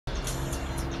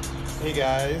Hey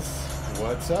guys,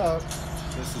 what's up?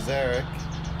 This is Eric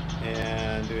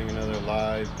and doing another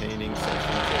live painting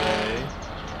session today.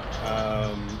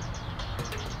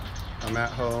 I'm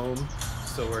at home,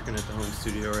 still working at the home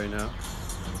studio right now,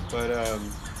 but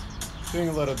doing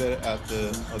a little bit at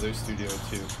the other studio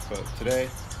too, but today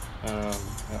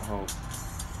at home.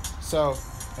 So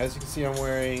as you can see, I'm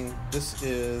wearing, this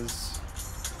is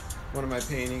one of my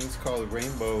paintings called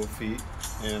Rainbow Feet,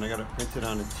 and I got it printed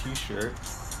on a t-shirt.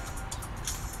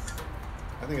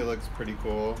 I think it looks pretty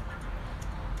cool.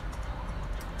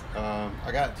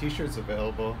 I got t-shirts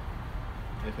available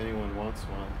if anyone wants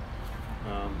one.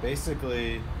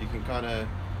 Basically, you can kind of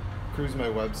cruise my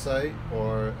website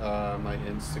or my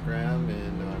Instagram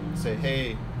and say,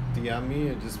 hey, DM me,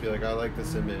 and just be like, I like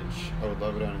this image. I would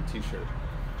love it on a t-shirt.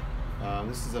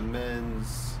 This is a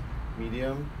men's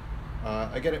medium.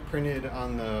 I get it printed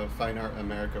on the Fine Art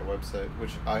America website,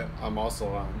 which I'm also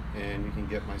on, and you can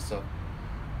get my stuff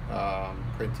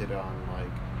printed on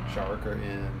like shower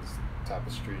curtains,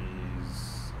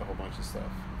 tapestries, a whole bunch of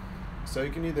stuff. So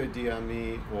you can either DM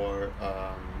me or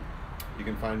you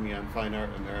can find me on Fine Art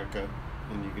America,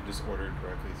 and you can just order it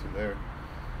directly through there.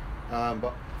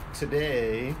 But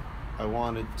today I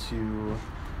wanted to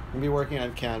be working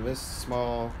on canvas,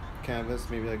 small canvas,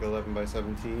 maybe like 11 by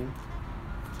 17,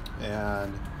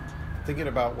 and thinking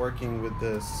about working with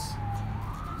this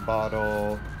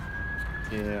bottle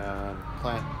and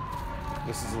plant.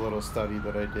 This is a little study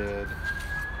that I did,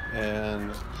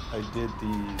 and I did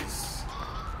these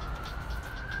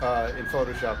in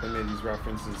Photoshop. I made these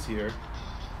references here.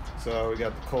 So we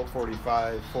got the Colt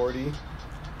 4540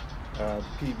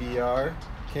 PBR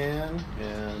can,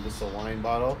 and just a wine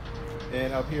bottle,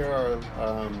 and up here are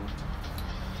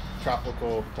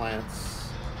tropical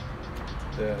plants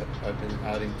that I've been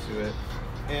adding to it.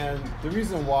 And the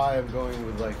reason why I'm going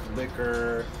with like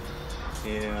liquor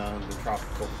and the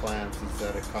tropical plants is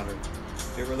that it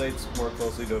relates more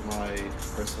closely to my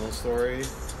personal story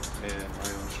and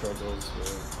my own struggles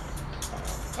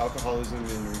with alcoholism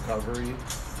and recovery.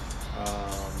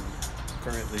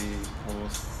 Currently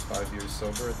almost 5 years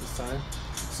sober at this time.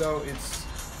 So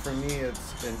for me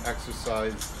it's an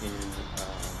exercise in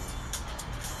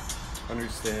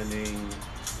understanding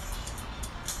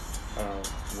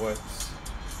what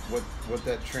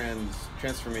that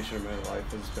transformation of my life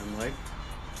has been like,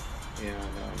 and I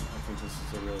think this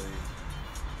is a really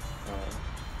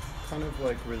kind of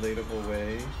like relatable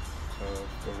way of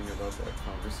going about that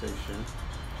conversation.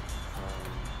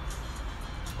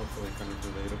 Hopefully kind of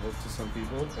relatable to some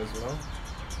people as well.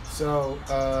 So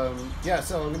yeah,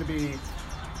 so I'm going to be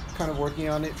kind of working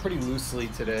on it pretty loosely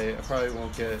today. I probably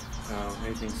won't get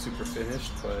anything super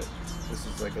finished, but this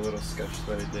is like a little sketch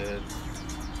that I did.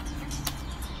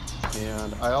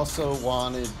 And I also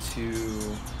wanted to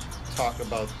talk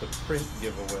about the print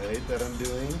giveaway that I'm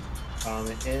doing.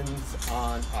 It ends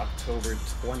on October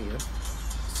 20th.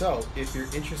 So if you're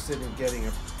interested in getting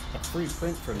a free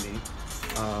print from me,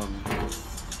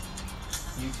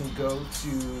 you can go to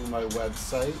my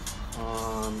website,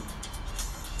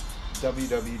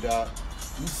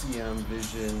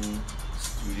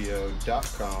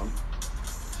 www.ecmvisionstudio.com.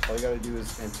 All you gotta do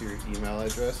is enter your email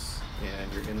address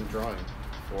and you're in the drawing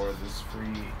for this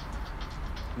free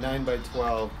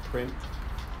 9x12 print.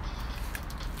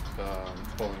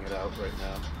 Pulling it out right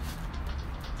now.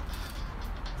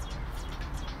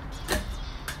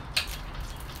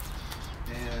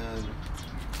 And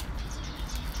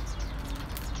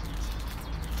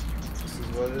this is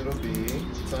what it'll be.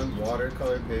 It's on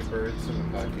watercolor paper. It's in the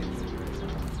package right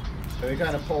now. I'm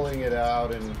kind of pulling it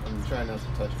out, and I'm trying not to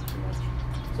touch it too much, so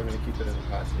I'm going to keep it in the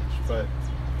package. But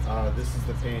this is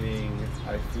the painting,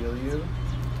 I Feel You.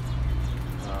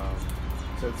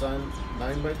 So it's on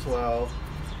 9x12,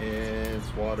 and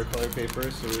it's watercolor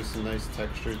paper, so there's some nice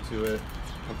texture to it.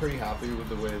 I'm pretty happy with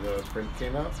the way the print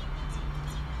came out.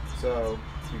 So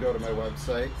if you go to my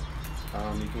website,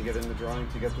 you can get in the drawing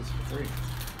to get this for free.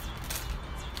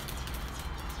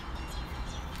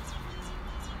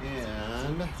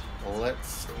 And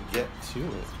let's get to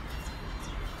it.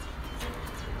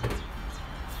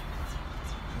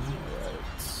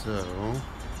 Alright, so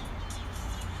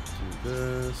do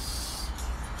this.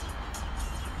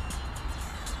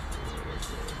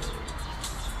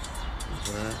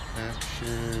 That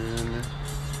action.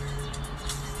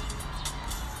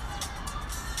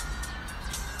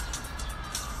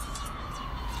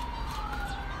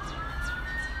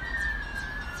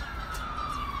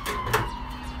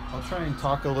 I'll try and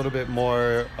talk a little bit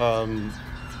more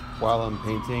while I'm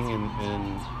painting and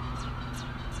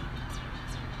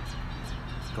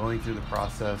going through the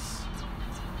process.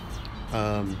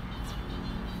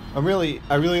 I really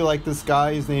like this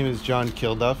guy. His name is John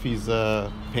Kilduff. He's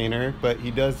a painter, but he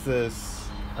does this.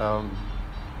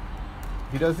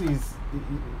 He does these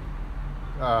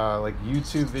like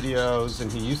YouTube videos,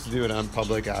 and he used to do it on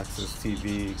public access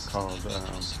TV called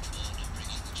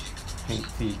Paint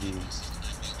TV.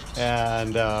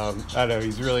 And I don't know.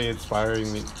 He's really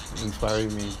inspiring me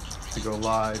to go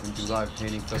live and do live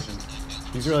painting sessions.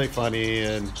 He's really funny,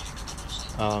 and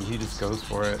he just goes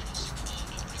for it.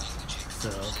 So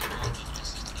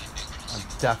I'm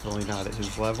definitely not at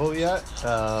his level yet,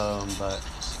 but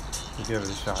we'll give it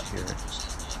a shot here.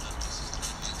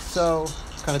 So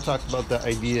kind of talked about the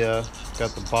idea,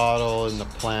 got the bottle and the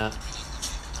plant,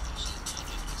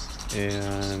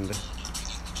 and let's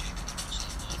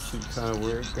see kind of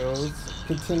where it goes.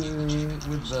 Continuing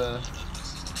with the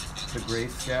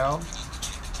grayscale,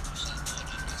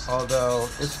 although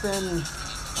it's been,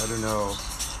 I don't know,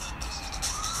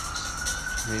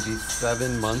 maybe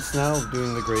 7 months now of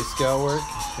doing the grayscale work,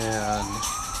 and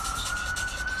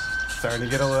starting to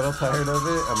get a little tired of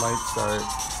it. I might start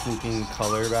sneaking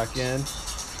color back in.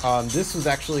 This was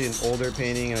actually an older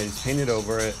painting, and I just painted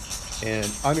over it, and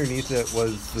underneath it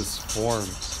was this form,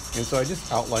 and so I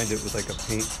just outlined it with like a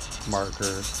paint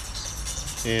marker,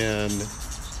 and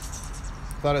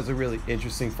thought it was a really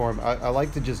interesting form. I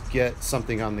like to just get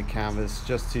something on the canvas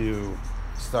just to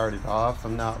start it off.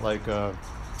 I'm not like a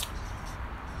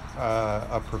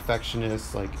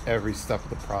perfectionist like every step of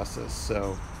the process,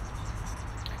 so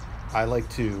I like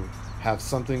to have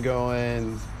something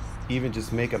going, even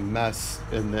just make a mess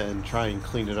and then try and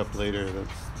clean it up later.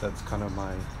 That's kind of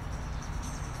my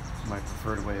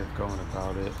preferred way of going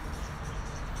about it.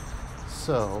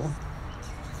 So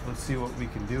let's see what we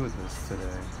can do with this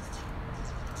today.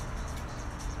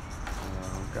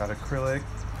 Got acrylic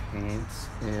paint,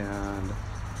 and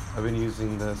I've been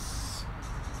using this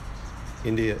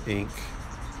India ink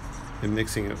and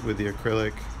mixing it with the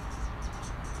acrylic.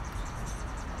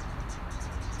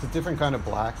 It's a different kind of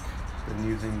black than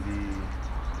using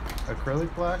the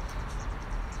acrylic black.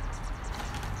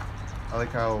 I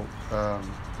like how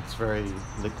it's very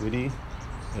liquidy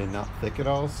and not thick at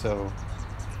all, so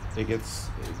it gets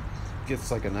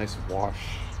like a nice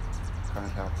wash kind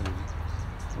of happening.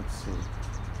 Let's see,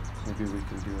 maybe we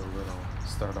can do a little,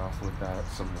 start off with that,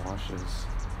 some washes,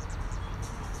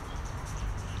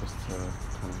 just to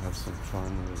kind of have some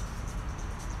fun with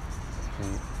the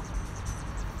paint.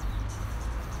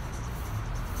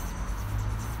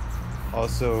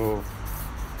 Also,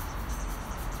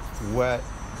 wet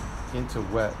into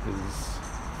wet is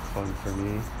fun for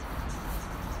me.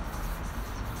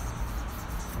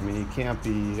 I mean, you can't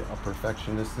be a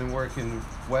perfectionist and work in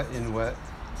wet.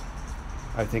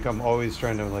 I think I'm always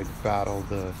trying to like battle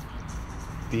the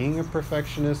being a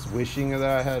perfectionist, wishing that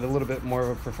I had a little bit more of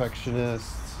a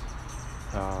perfectionist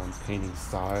painting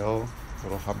style, a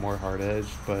little more hard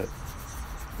edged, but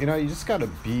you know, you just gotta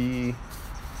be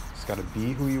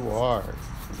who you are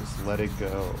and just let it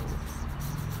go.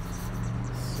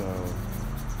 So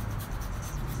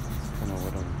that's kind of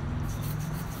what I'm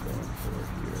going for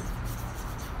here.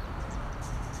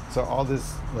 So all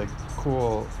this like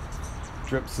cool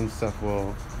drips and stuff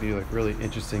will be like really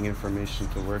interesting information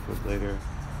to work with later.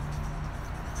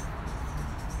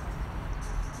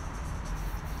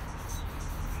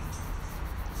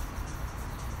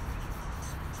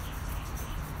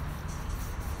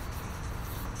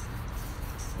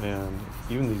 And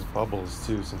even these bubbles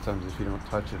too, sometimes if you don't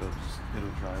touch it, it'll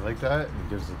dry like that, and it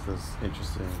gives it this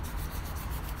interesting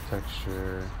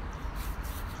texture.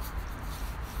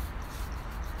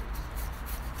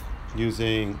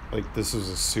 Using, like, this is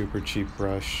a super cheap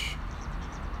brush,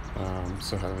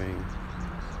 so having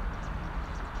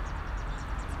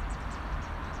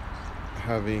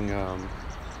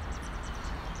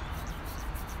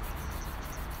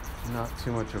not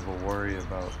too much of a worry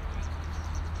about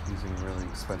using really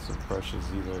expensive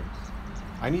brushes either.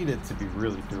 I need it to be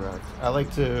really direct. I like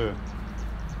to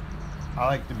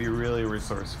be really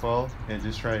resourceful and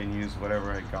just try and use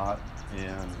whatever I got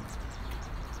and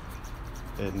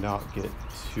not get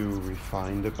too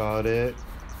refined about it.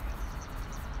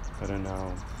 I don't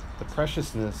know. The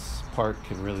preciousness part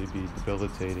can really be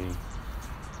debilitating,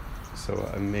 so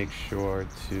I make sure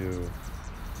to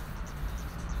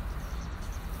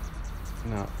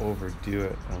not overdo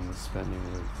it on the spending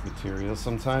with materials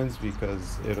sometimes,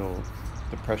 because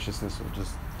the preciousness will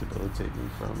just debilitate me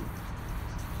from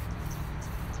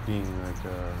being like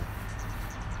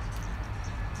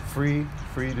free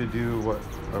to do what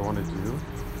I want to do.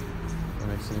 If that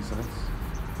makes any sense.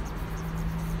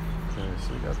 Okay,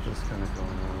 so we got this kind of going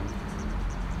on.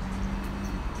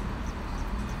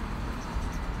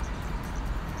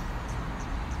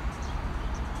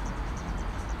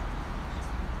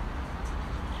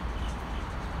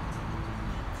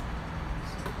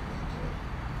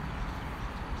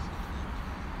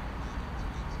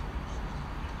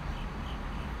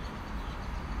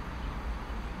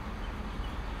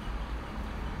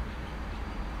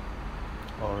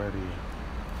 already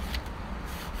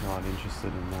not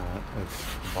interested in that. The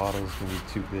bottle's gonna be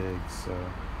too big, so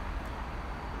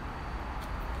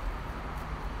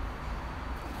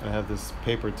I have this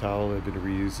paper towel I've been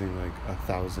reusing like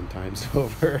 1,000 times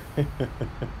over.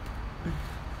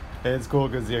 And it's cool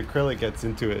because the acrylic gets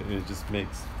into it and it just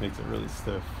makes it really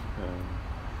stiff.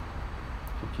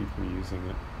 To keep reusing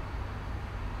it.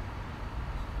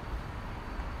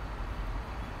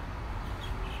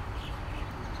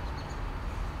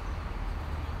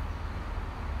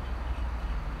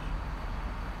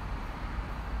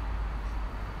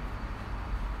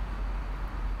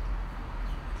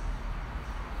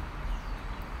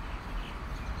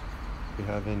 If you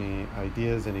have any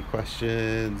ideas, any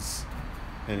questions,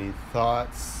 any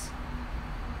thoughts,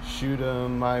 shoot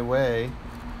them my way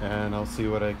and I'll see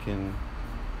what I can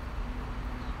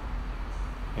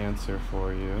answer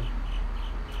for you.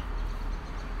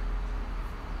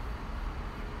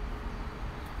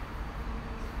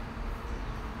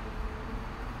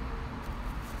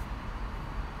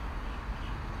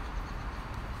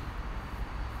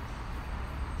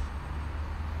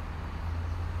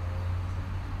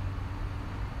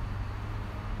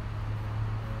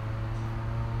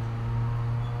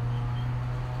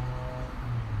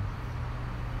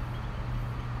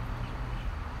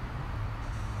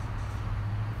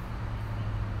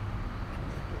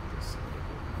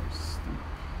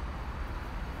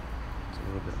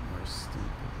 A little bit more steep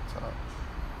at the top.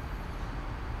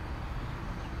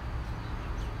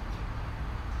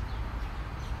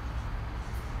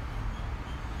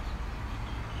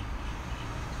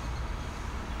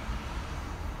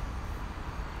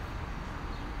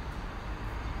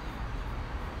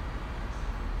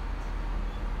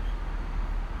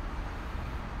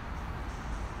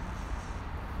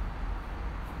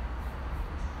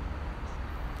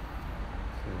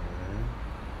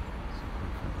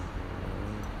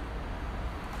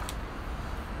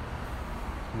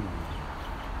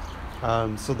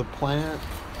 So the plant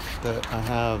that I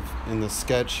have in the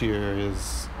sketch here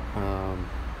is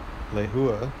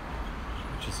lehua,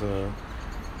 which is a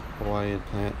Hawaiian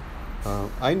plant.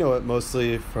 I know it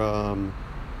mostly from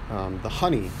the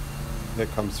honey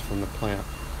that comes from the plant.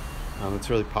 It's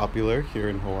really popular here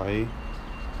in Hawaii.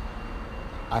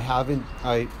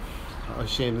 I'm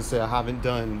ashamed to say I haven't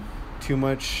done too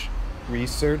much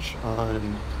research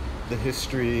on the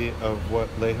history of what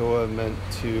lehua meant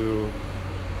to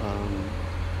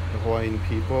the Hawaiian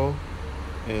people,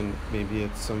 and maybe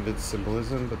it's some of its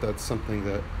symbolism, but that's something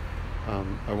that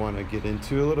I want to get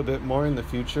into a little bit more in the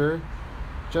future,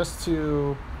 just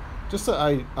so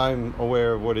I'm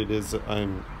aware of what it is that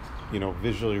I'm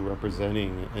visually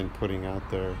representing and putting out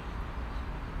there.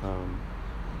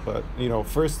 But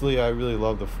firstly, I really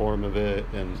love the form of it,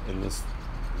 and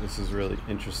this is really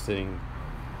interesting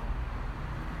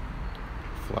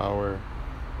flower.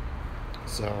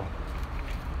 So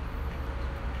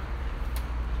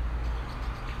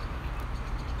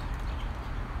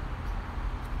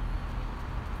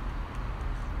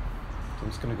I'm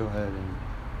just going to go ahead and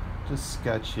just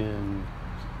sketch in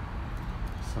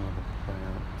some of the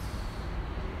plants.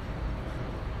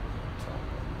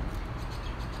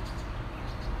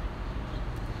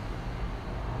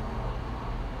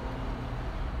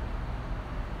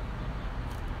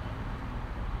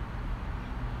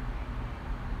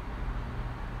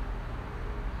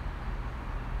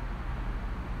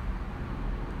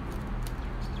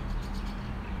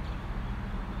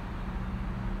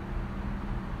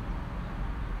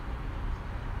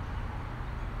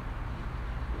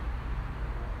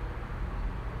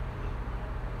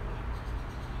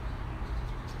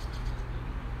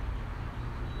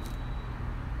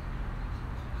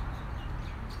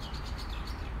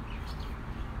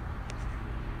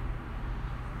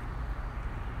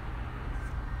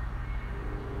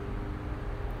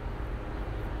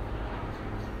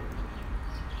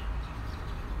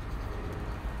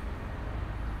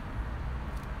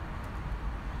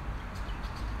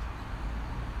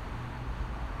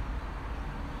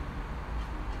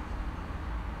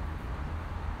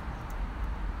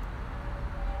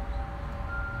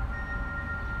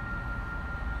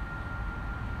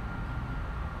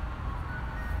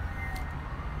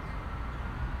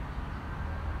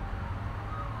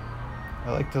 I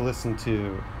like to listen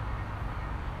to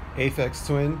Aphex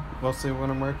Twin mostly when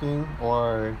I'm working,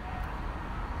 or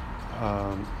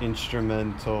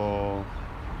instrumental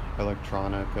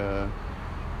electronica.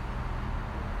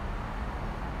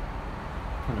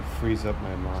 Kind of frees up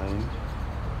my mind.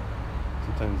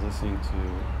 Sometimes listening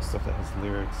to stuff that has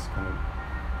lyrics kind of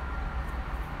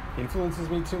influences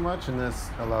me too much, and this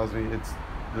allows me,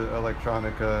 the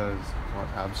electronica is more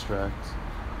abstract.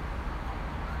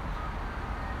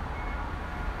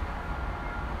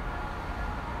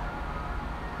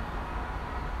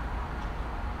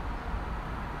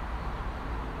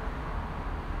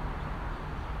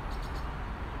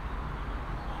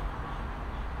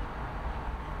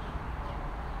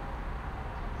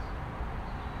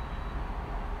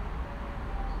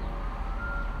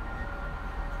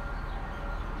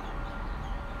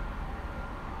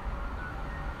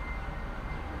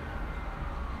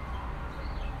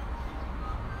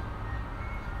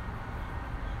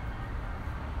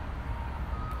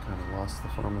 lost the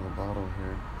form of the bottle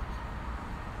here.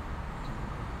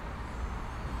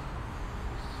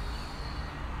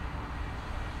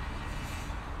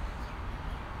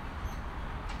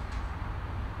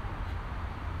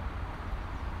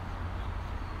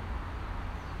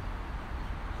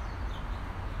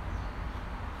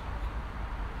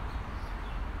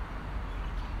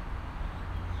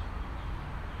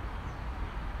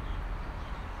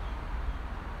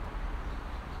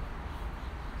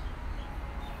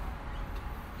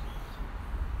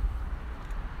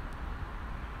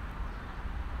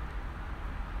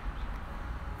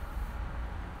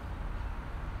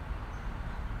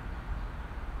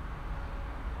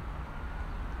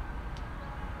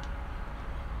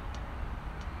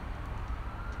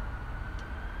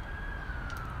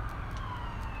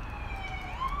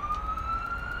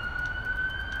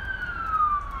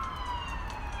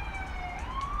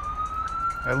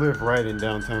 I live right in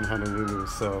downtown Honolulu,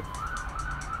 so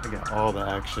I get all the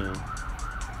action.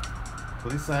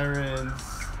 Police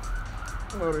sirens,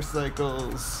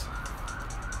 motorcycles,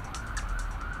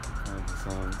 all kinds of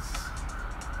sounds.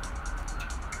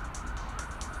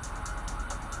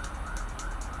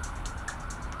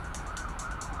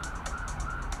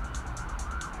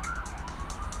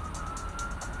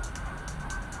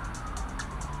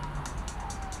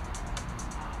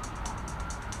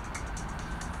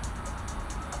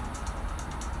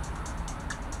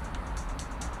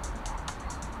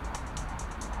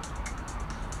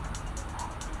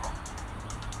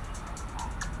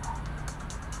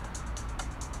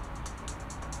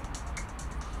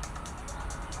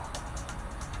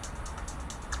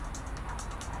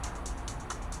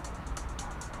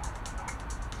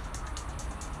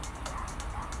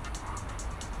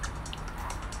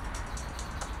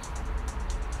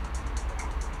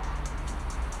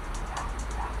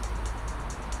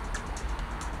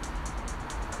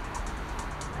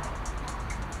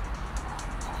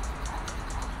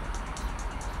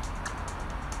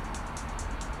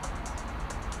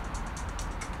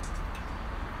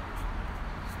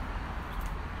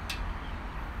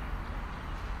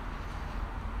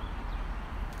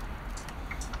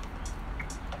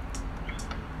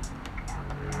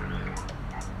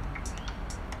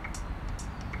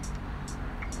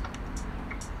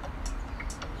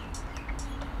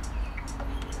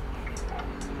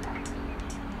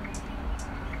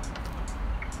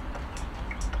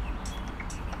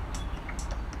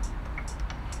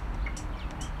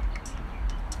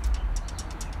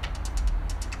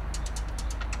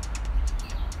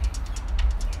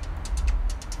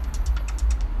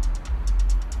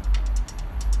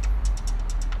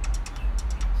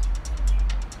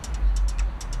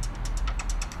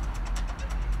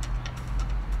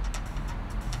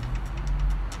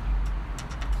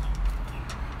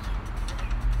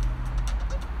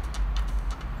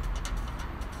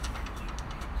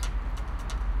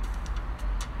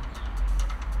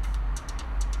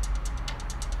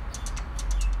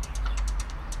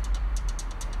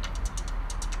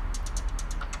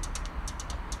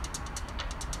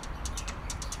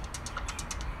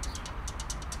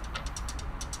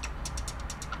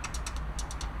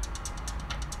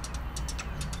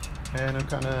 And I'm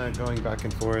kind of going back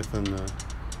and forth on the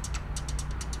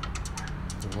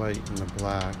white and the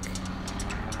black.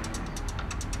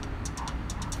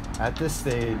 At this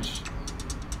stage,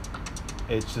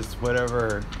 it's just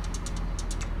whatever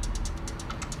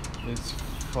is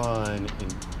fun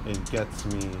and gets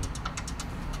me to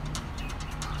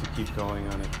keep going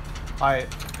on it. I'm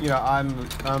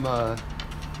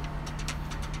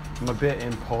a bit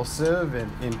impulsive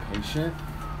and impatient.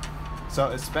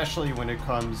 So especially when it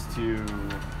comes to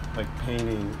like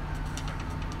painting,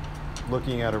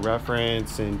 looking at a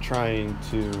reference and trying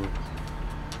to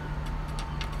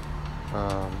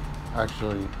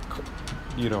actually,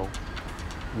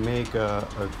 make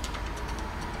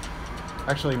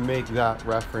actually make that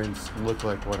reference look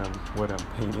like what I'm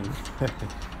painting.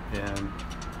 And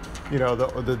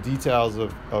the details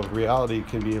of reality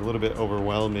can be a little bit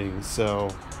overwhelming.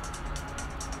 So.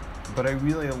 But I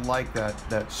really like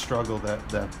that struggle, that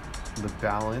the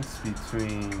balance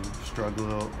between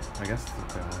struggle. I guess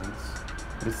it's a balance,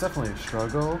 but it's definitely a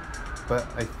struggle. But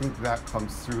I think that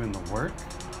comes through in the work,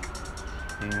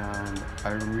 and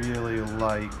I really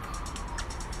like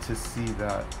to see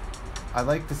that. I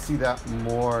like to see that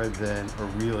more than a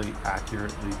really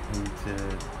accurately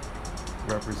painted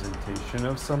representation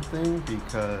of something,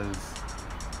 because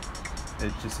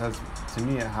it just has, to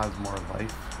me, it has more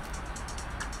life.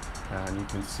 And you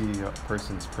can see a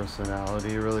person's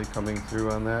personality really coming through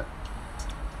on that.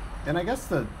 And I guess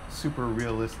the super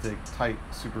realistic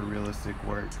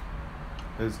work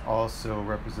is also a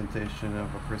representation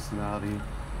of a personality,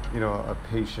 a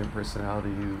patient personality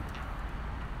who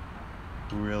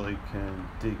really can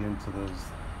dig into those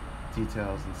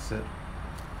details and sit.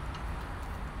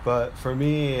 But for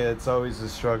me, it's always a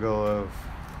struggle of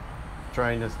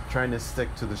trying to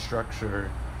stick to the structure,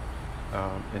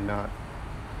 and not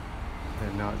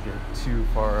get too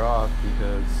far off,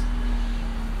 because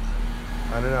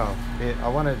I don't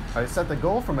know. I set the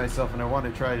goal for myself, and I want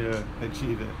to try to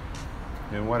achieve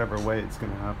it in whatever way it's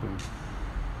going to happen.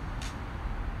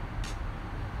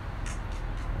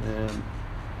 And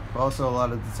also, a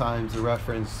lot of the times, the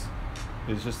reference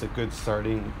is just a good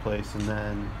starting place, and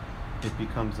then it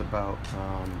becomes about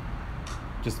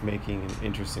just making an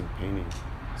interesting painting.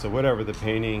 So whatever the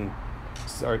painting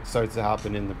starts to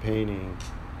happen in the painting,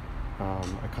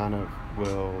 I kind of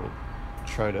will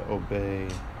try to obey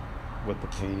what the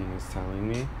painting is telling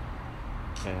me,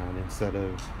 and instead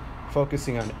of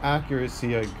focusing on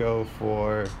accuracy, I go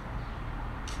for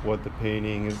what the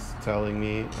painting is telling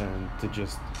me, and to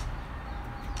just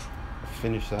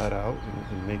finish that out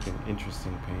and make an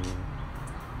interesting painting.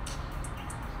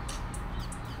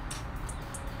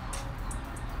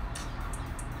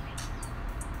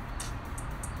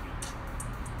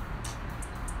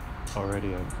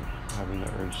 Already I'm having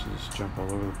the urge to just jump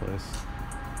all over the place.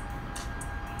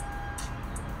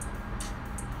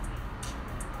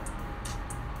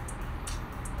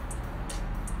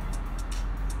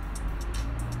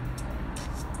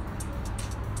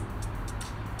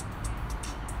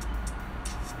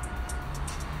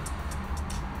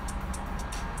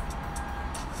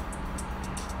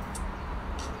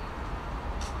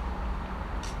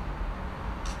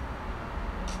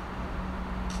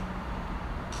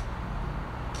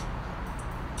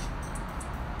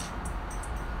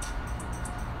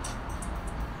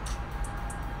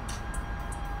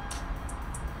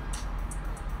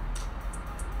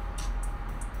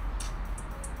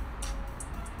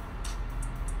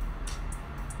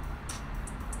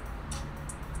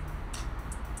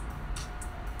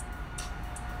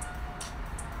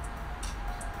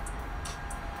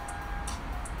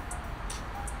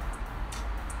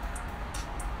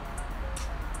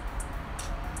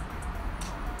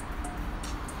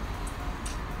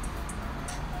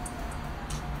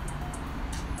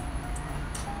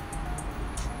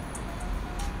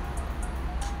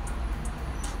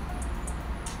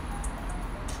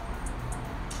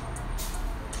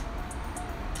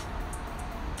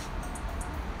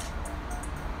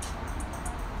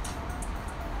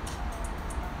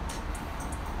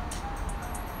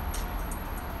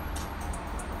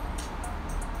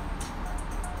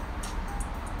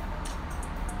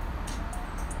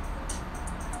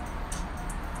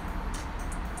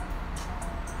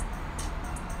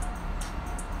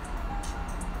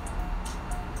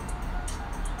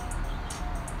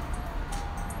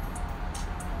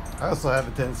 I also have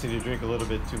a tendency to drink a little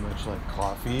bit too much, like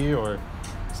coffee or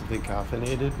something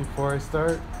caffeinated before I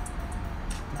start,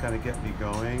 to kind of get me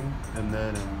going, and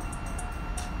then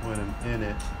when I'm in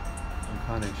it, I'm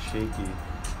kind of shaky.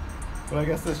 But I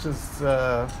guess that's just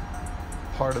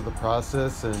part of the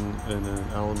process and an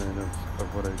element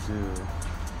of what I do.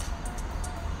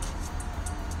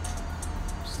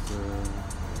 Just,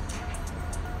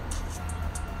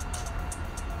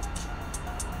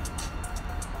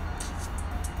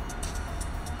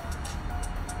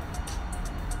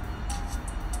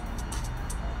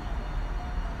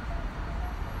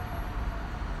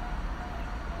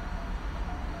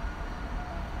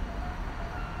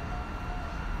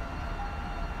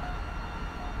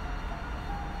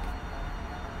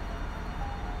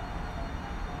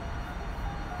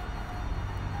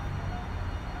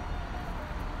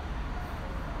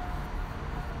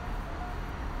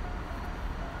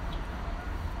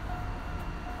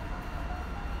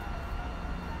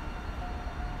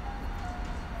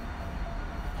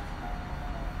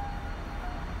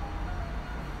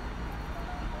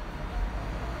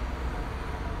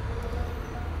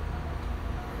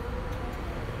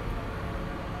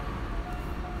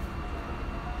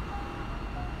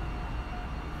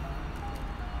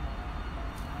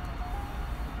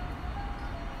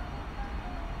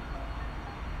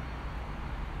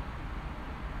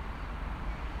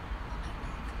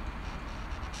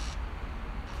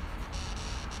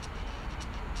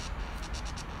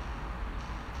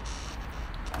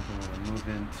 move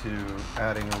into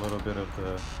adding a little bit of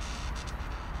the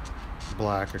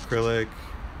black acrylic.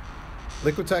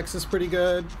 Liquitex is pretty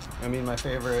good. I mean, my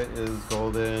favorite is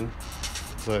golden.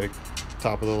 It's like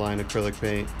top of the line acrylic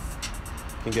paint.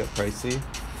 Can get pricey.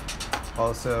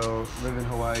 Also live in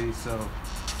Hawaii, so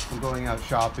I'm going out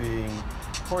shopping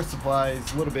for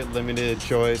supplies, a little bit limited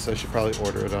choice. I should probably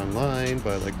order it online,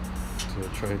 but I like to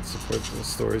try and support the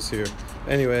stores here.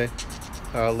 Anyway,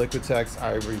 Liquitex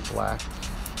Ivory Black.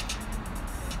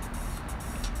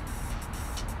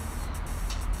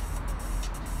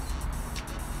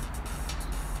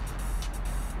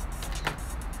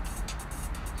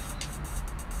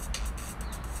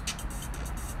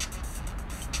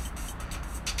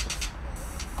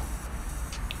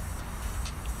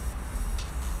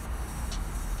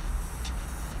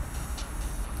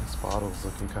 Bottle's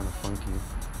looking kind of funky.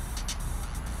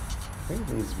 I think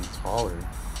it needs to be taller.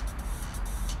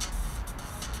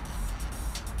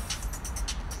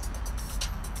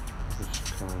 It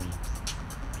should come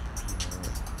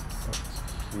up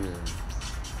to here.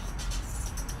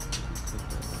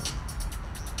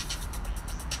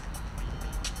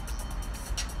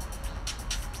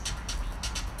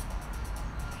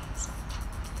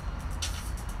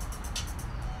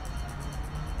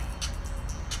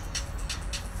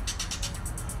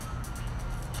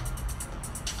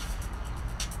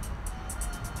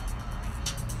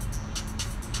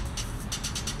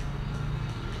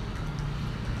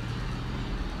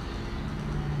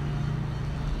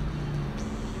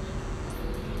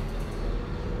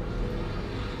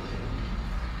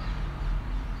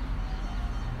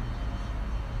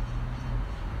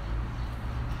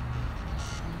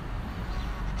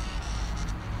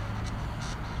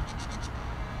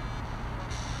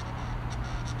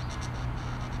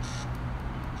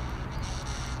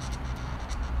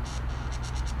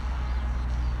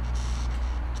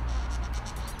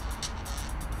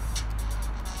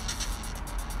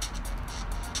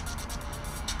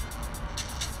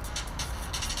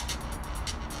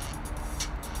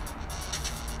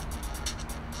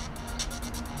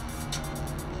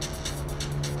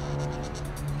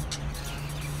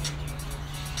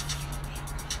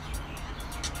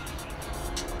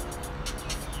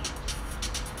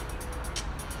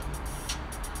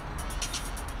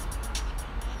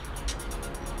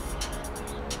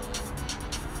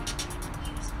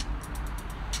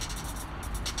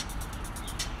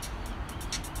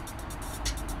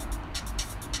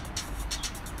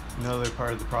 Another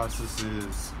part of the process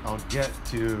is I'll get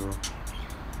to,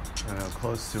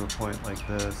 close to a point like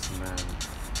this, and then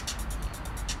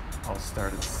I'll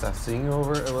start obsessing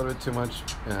over it a little bit too much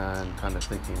and kind of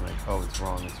thinking like, oh, it's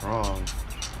wrong,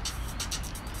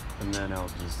 and then I'll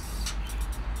just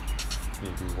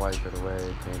maybe wipe it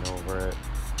away, paint over it,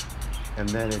 and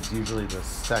then it's usually the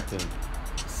second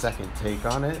take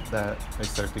on it that I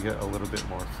start to get a little bit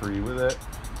more free with it,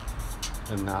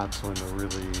 and that's when the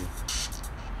really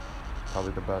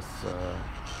probably the best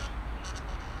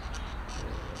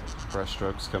brush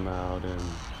strokes come out, and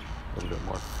a little bit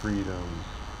more freedom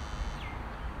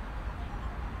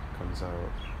comes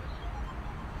out.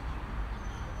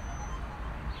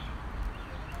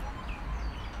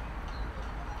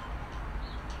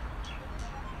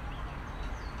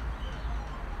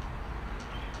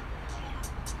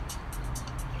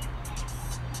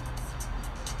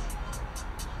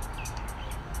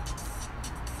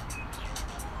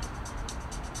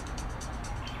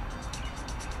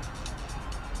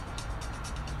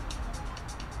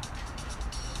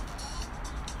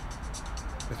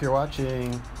 If you're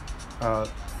watching, I'm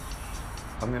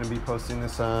going to be posting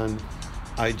this on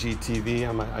IGTV,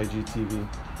 on my IGTV.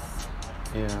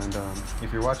 And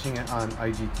if you're watching it on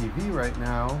IGTV right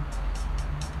now,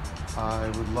 I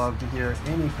would love to hear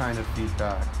any kind of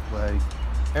feedback. Like,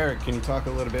 Eric, can you talk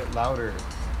a little bit louder?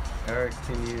 Eric,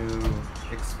 can you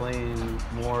explain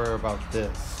more about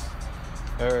this?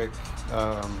 Eric,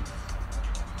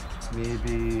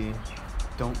 maybe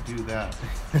don't do that.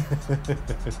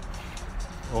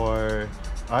 Or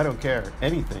I don't care,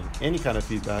 anything, any kind of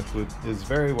feedback is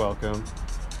very welcome.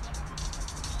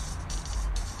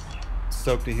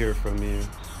 Stoked to hear from you.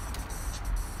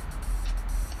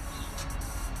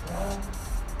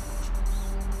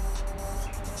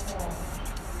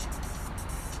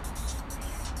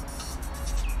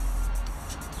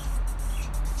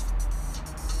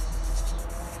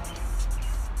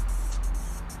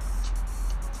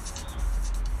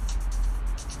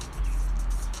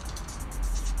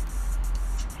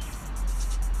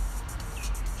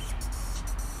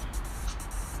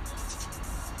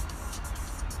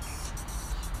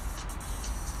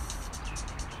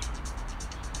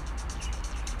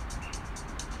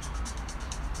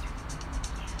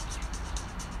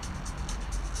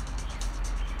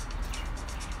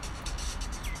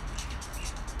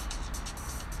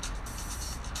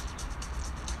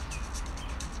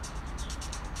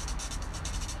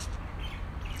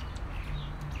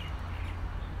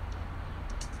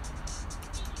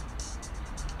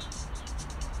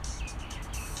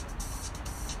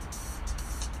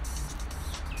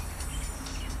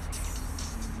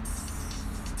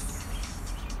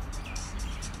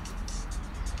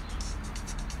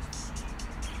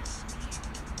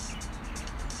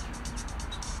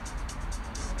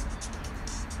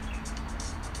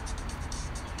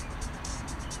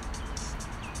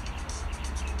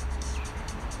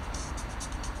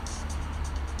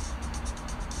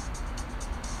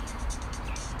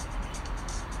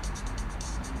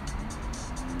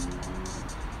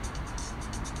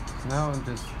 Now I'm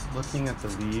just looking at the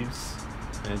leaves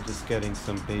and just getting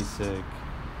some basic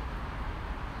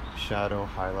shadow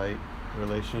highlight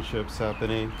relationships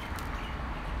happening,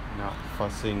 not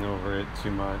fussing over it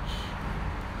too much,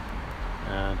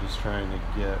 and just trying to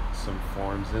get some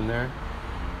forms in there.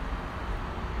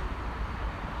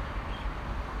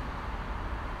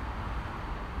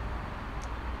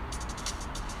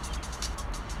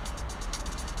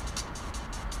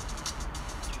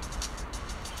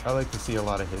 I like to see a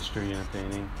lot of history in a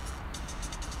painting.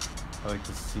 I like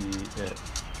to see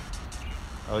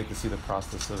the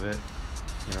process of it,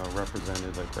 you know,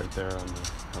 represented like right there on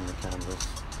the canvas,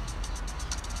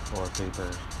 or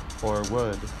paper, or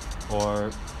wood,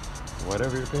 or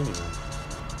whatever you're painting on.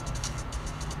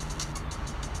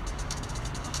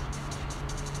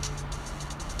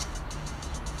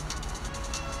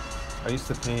 I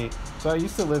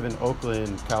used to live in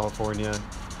Oakland, California,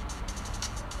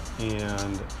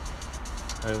 and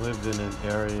I lived in an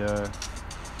area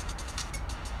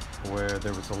where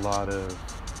there was a lot of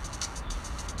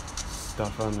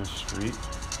stuff on the street.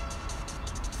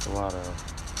 It's a lot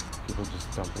of people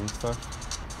just dumping stuff.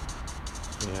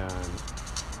 And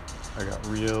I got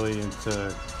really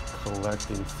into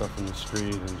collecting stuff in the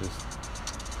street and just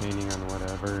painting on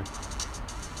whatever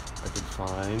I could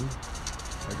find.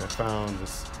 Like I found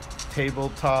this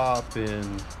tabletop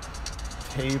and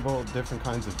different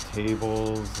kinds of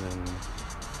tables, and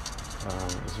I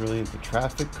was really into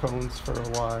traffic cones for a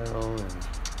while, and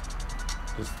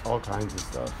just all kinds of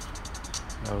stuff.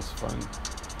 That was fun.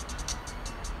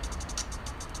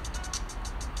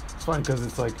 It's fun because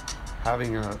it's like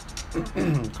having a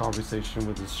conversation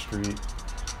with the street,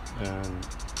 and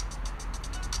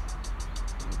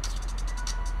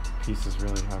pieces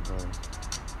really have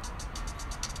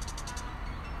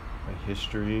a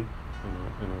history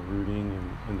and a rooting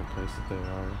in the place that they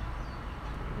are,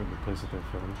 or the place that they're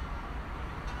from.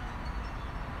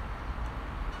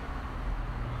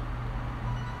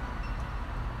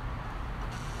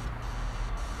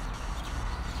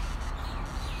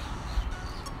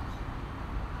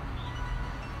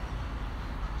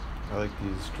 I like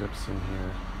these strips in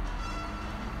here.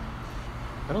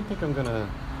 I don't think I'm gonna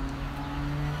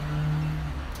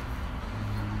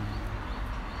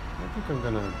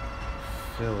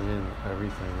fill in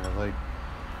everything. I like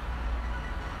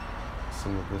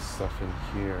some of this stuff in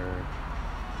here.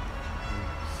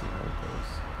 Let's see how it goes.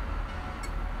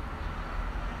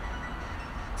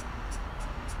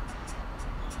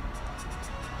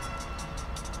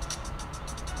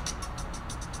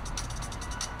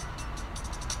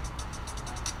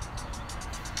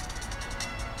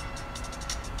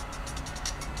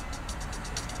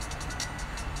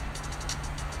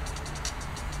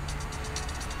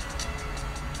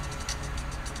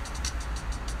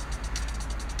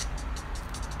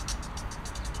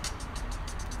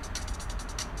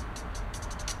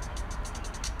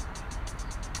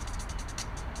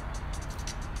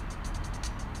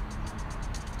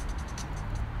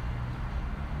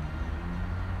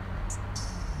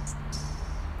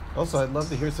 Also, I'd love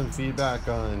to hear some feedback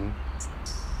on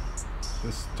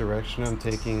this direction I'm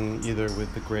taking, either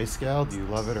with the grayscale. Do you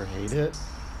love it or hate it?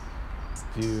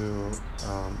 Do you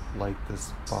like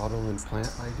this bottle and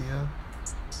plant idea?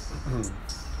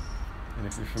 And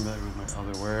if you're familiar with my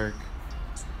other work,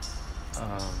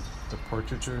 the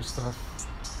portraiture stuff,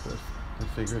 the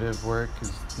figurative work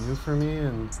is new for me,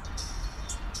 and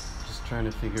just trying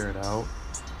to figure it out.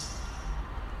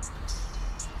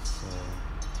 So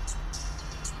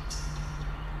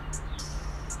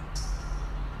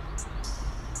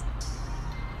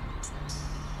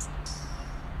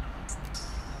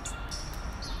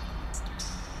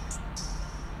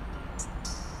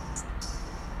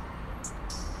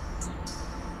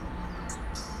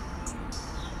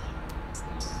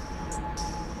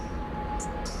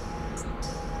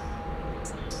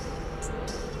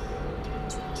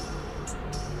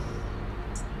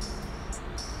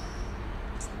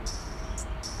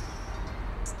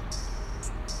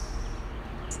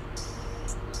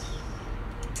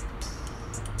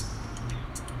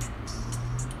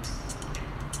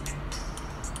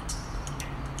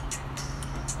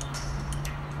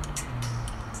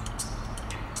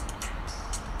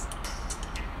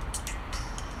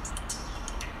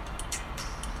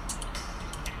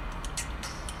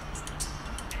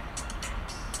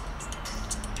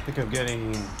I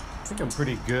think I'm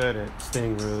pretty good at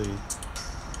staying really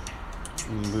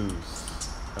loose.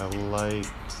 I like,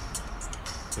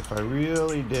 if I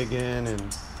really dig in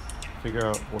and figure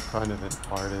out what kind of an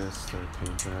artist or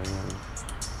painter I am,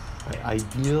 my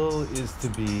ideal is to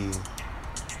be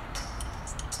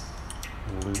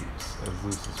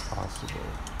loose as possible.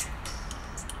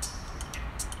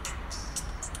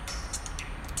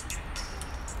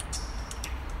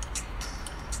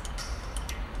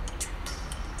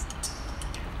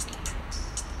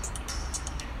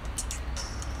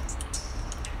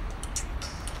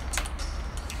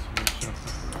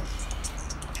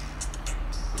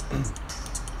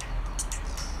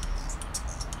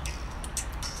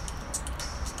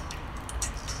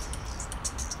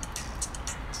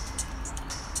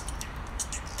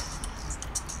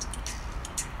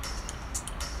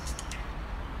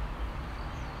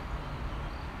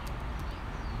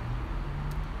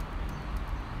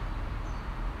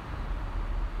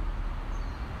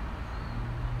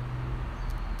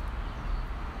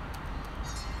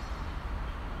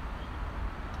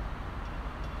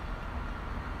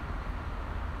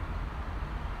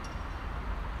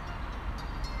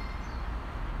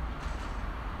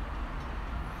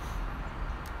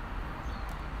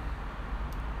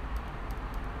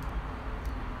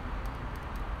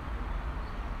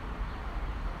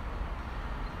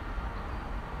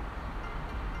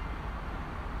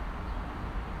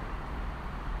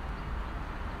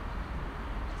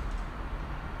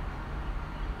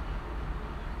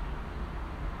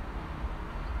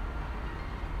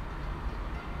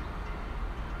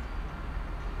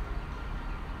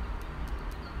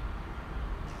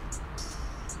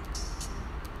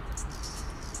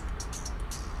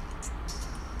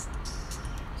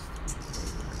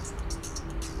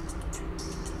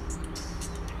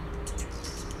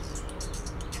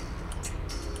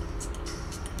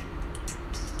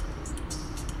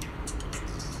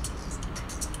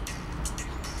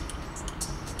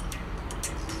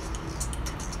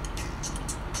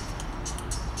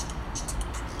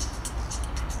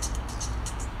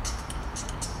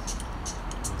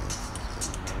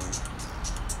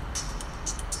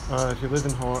 If you live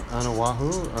on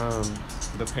Oahu,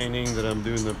 the painting that I'm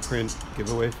doing the print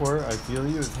giveaway for, I Feel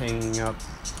You, is hanging up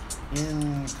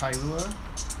in Kailua.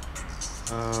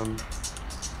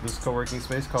 This co-working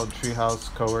space called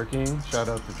Treehouse Co-working. Shout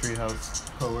out to Treehouse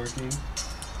Co-working.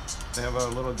 They have a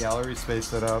little gallery space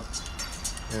set up,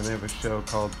 and they have a show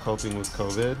called Coping with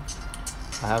COVID.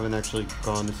 I haven't actually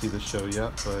gone to see the show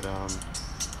yet, but I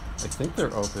think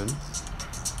they're open.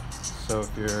 So if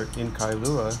you're in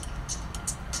Kailua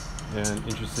and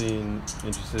interested in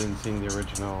seeing the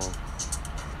original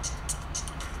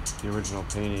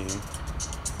painting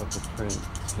of the print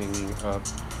hanging up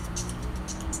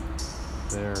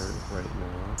there right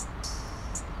now,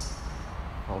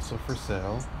 also for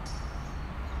sale.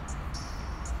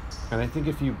 And I think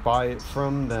if you buy it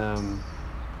from them,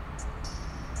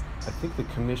 I think the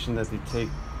commission that they take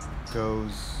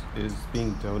is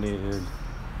being donated.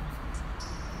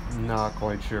 Not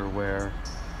quite sure where,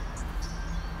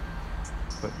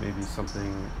 but maybe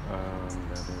something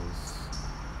that is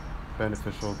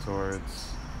beneficial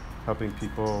towards helping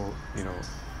people,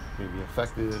 maybe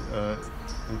affected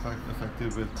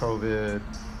with COVID,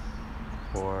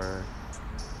 or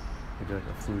maybe like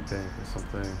a food bank or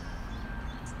something.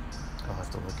 I'll have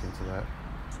to look into that.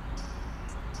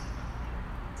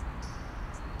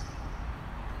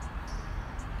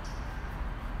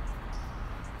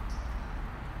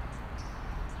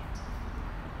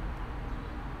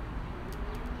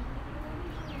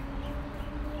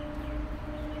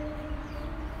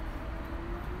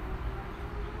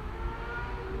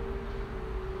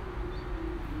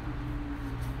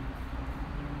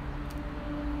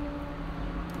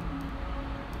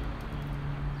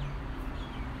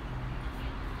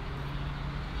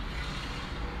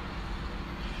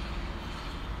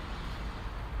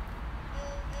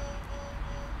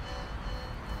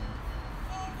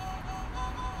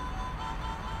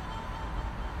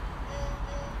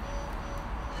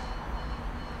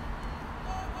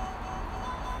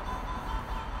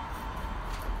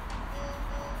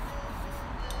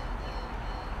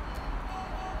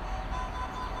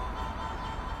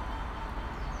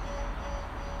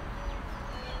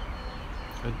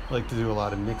 I'd like to do a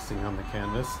lot of mixing on the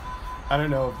canvas. I don't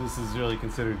know if this is really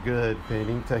considered good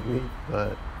painting technique,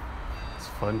 but it's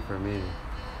fun for me.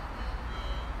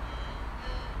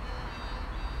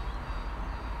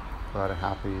 A lot of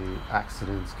happy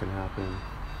accidents can happen.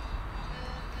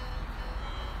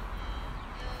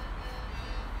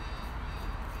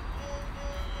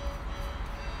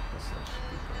 Guess that should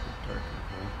be probably darker,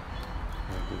 huh?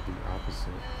 I did the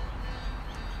opposite.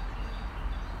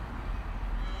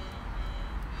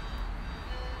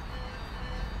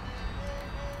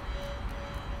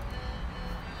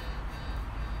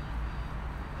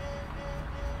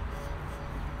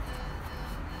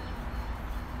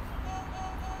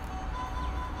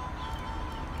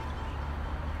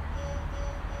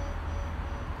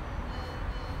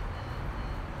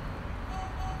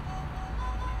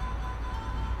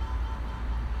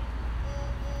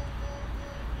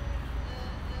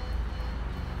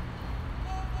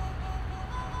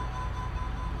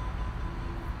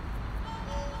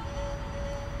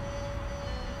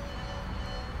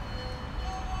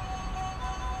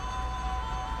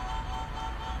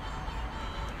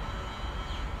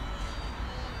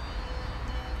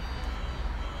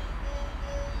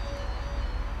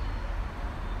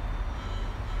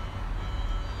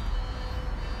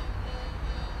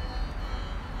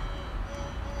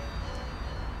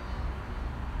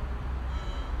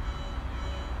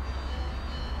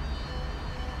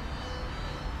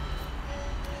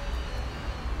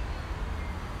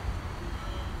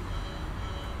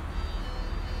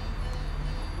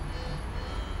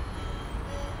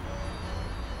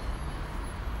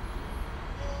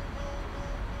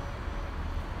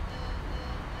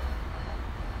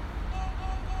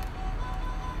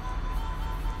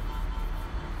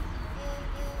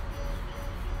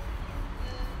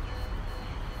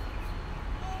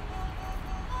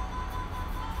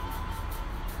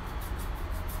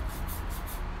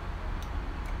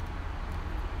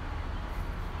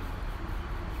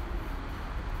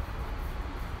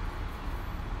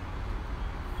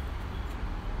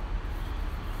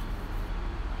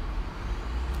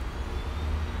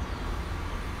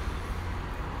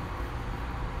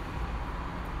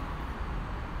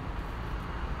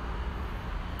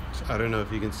 I don't know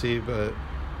if you can see, but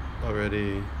already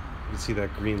you can see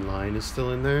that green line is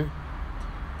still in there.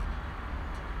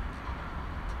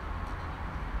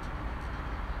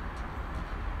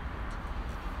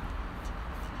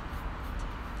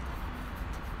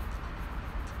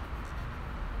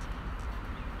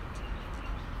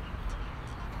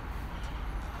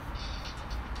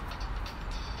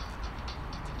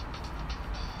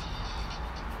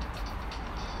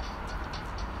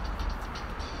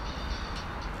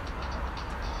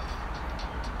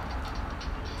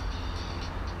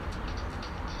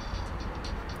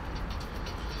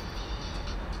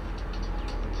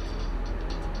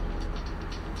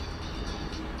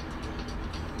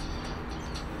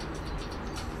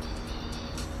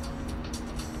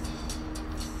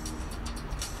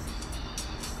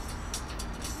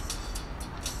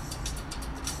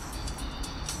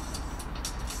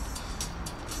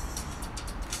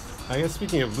 I guess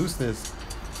speaking of looseness,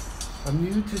 I'm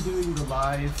new to doing the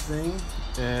live thing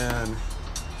and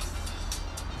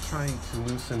trying to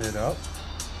loosen it up.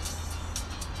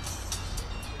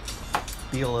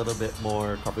 Be a little bit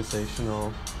more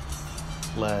conversational,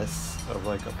 less of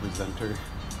like a presenter.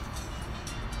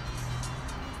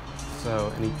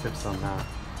 So any tips on that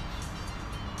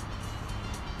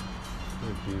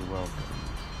would be welcome.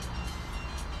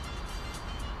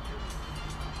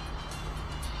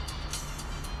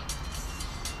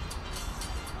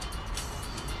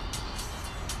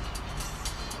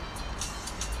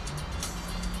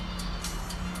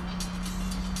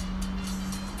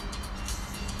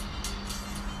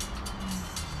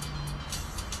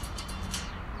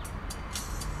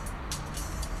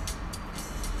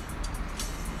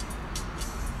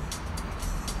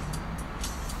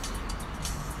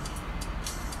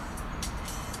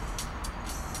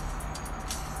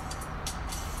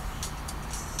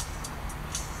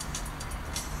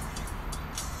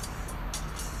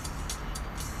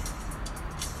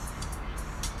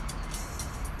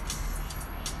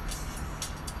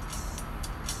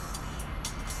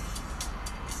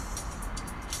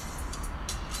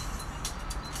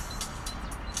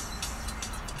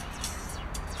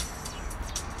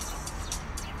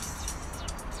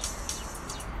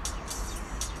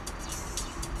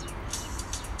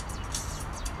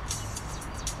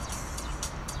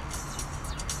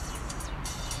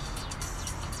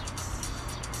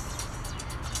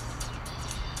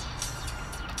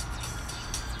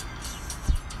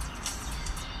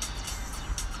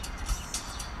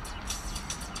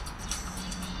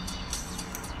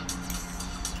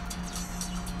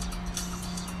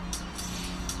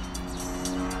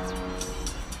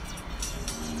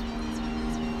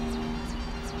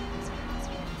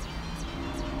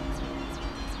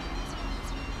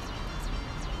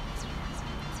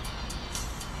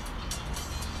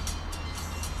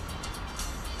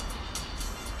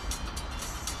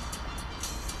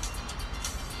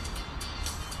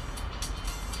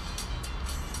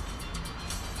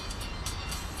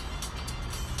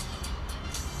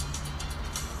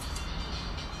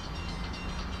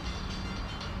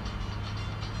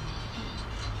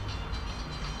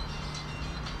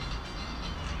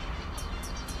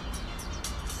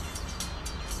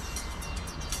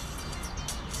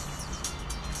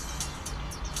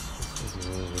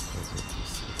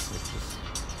 It's just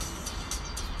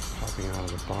popping out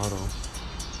of the bottle.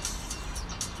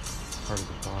 Part of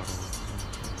the bottle.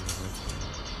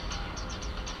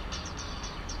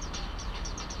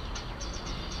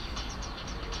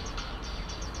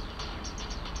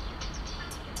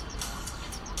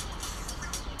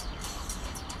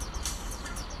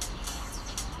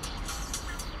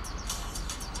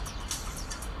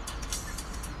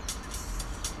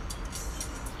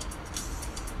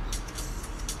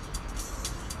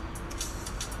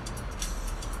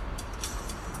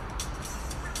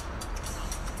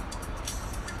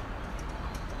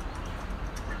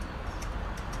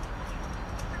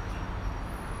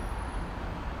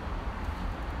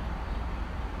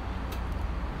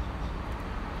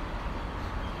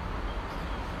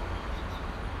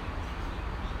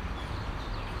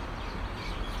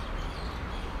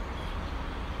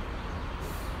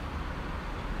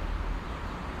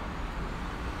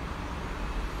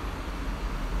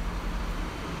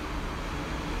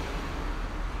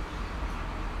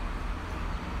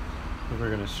 We're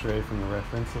going to stray from the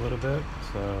reference a little bit,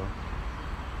 so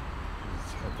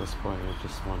at this point I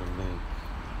just want to make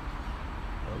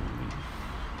a leaf.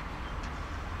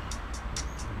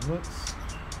 It looks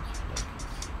like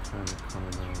it's kind of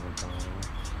coming out of the bottle.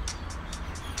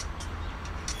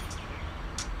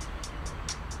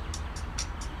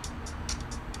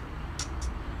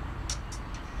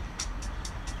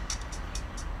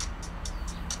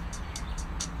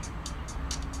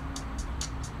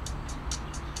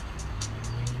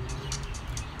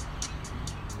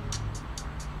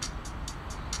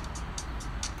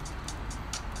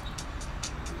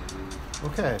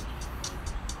 Okay,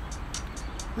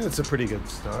 that's a pretty good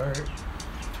start.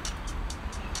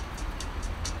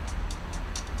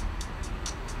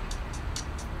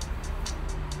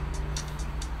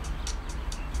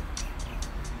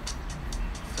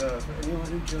 So for anyone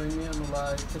who joined me on the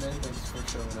live today, thanks for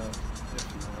showing up. If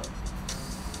not,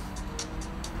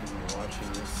 you're watching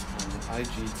this on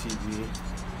IGTV.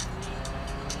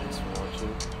 Thanks for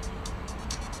watching.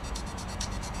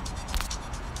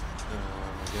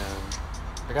 Again,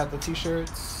 I got the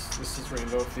t-shirts. This is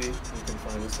Rainbow Feet. You can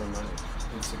find this on my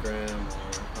Instagram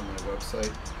or on my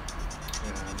website.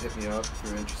 And hit me up if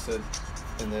you're interested.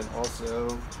 And then also,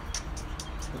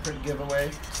 the print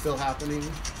giveaway still happening.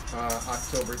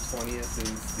 October 20th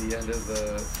is the end of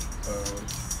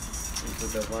is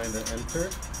the deadline to enter.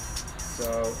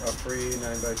 So a free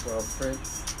 9x12 print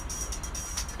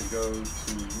could go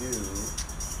to you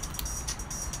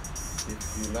if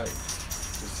you like.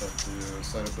 Just have to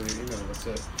sign up with your email, that's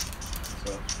it.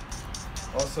 So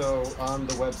also on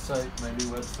the website, my new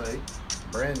website,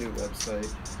 brand new website,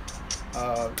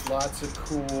 lots of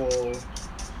cool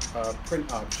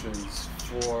print options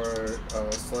for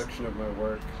a selection of my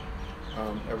work.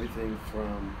 Everything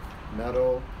from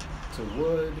metal to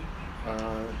wood,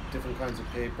 different kinds of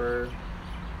paper,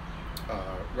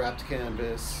 wrapped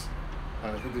canvas.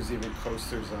 I think there's even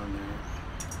coasters on there.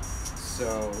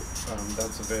 So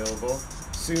that's available.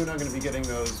 Soon I'm going to be getting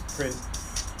those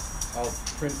I'll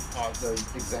print out the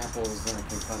examples and I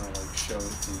can kind of like show it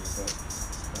to you, but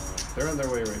they're on their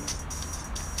way right now.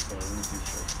 So in the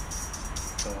future.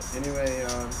 So anyway,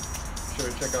 be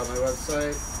sure to check out my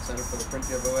website, sign up for the print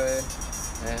giveaway,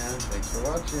 and thanks for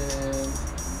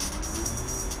watching.